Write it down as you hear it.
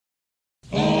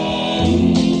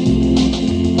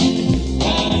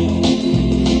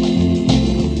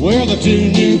We're the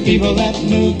two new people that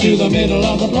moved to the middle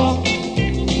of the block,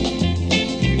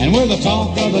 and we're the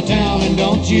talk of the town, and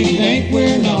don't you think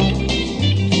we're not?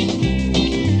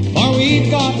 For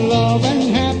we've got love and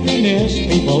happiness,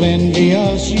 people envy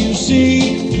us, you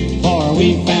see. For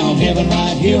we found heaven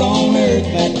right here on earth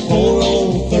at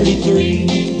 4033.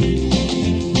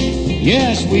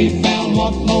 Yes, we found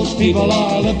what most people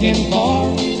are looking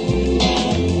for,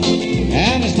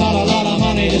 and it's not a lot of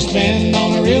money to spend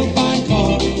on a real fine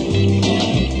car.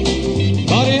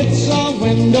 But it's a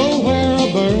window where a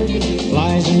bird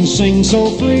flies and sings so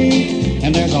free,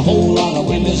 and there's a whole lot of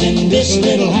windows in this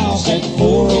little house at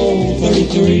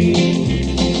 4033.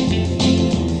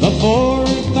 The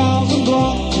 4,000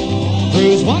 block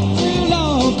proves what true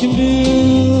love can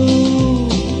do.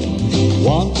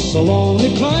 Once a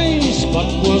lonely place, but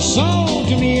was sold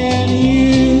to me and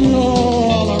you. Oh,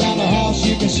 all around the house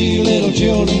you can see little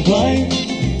children play,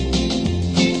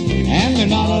 and they're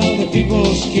not other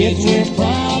people's kids, we're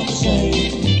proud to say.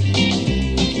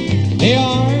 They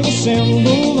are the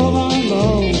symbol of our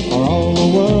love for all the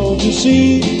world to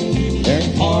see. They're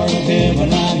part of heaven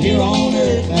right here on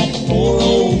earth at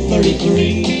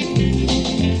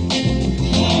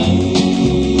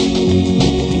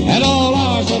 4033. At all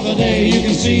hours of the day you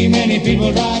can see many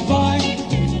people drive by.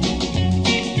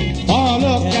 For a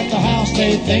look at the house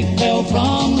they think fell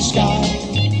from the sky.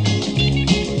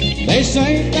 They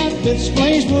say that this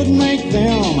place would make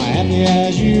them happy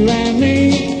as you and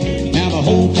me. Now the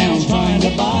whole town's trying to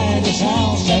buy this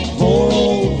house at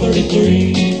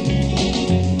 4033.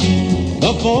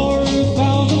 The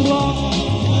 4,000 block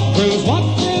proves what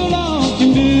real love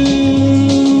can do.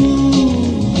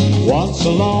 Once a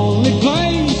lonely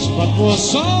place, but was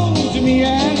sold to me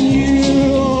and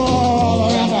you. All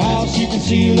around the house you can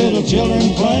see little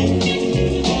children play,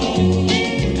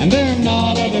 and they're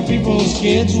not other people's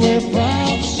kids, we're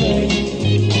proud to say.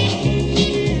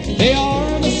 They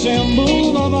are the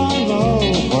symbol of our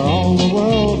love for all the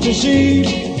world to see.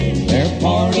 They're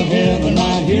part of heaven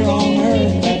right here on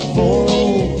earth at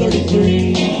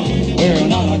 4033. We're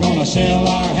not gonna sell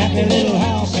our happy little